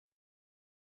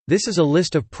This is a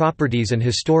list of properties and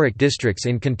historic districts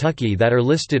in Kentucky that are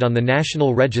listed on the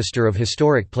National Register of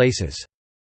Historic Places.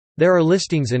 There are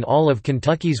listings in all of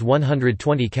Kentucky's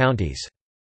 120 counties.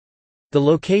 The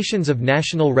locations of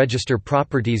National Register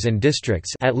properties and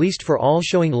districts, at least for all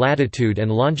showing latitude and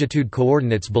longitude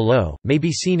coordinates below, may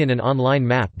be seen in an online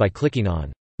map by clicking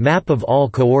on Map of all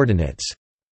coordinates.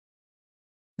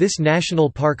 This National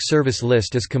Park Service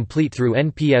list is complete through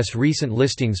NPS recent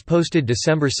listings posted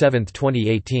December 7,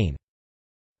 2018.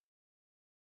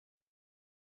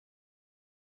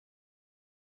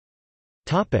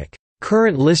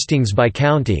 Current listings by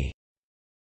county.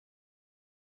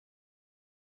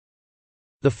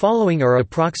 The following are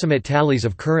approximate tallies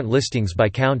of current listings by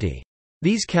county.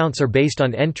 These counts are based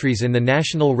on entries in the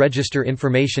National Register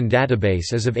Information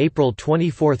Database as of April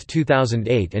 24,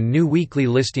 2008 and new weekly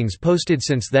listings posted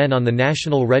since then on the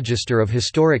National Register of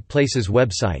Historic Places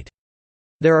website.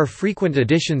 There are frequent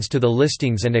additions to the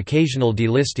listings and occasional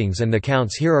delistings, and the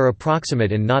counts here are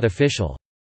approximate and not official.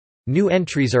 New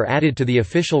entries are added to the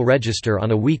official register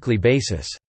on a weekly basis.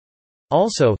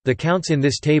 Also, the counts in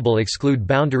this table exclude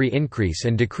boundary increase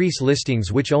and decrease listings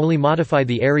which only modify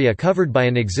the area covered by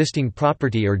an existing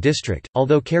property or district,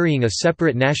 although carrying a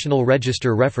separate National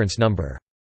Register reference number.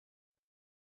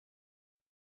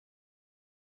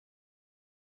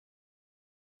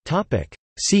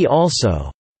 See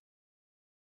also: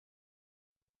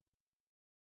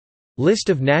 List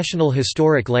of National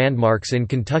Historic Landmarks in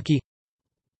Kentucky,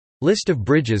 List of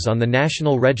bridges on the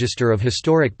National Register of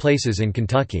Historic Places in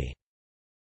Kentucky.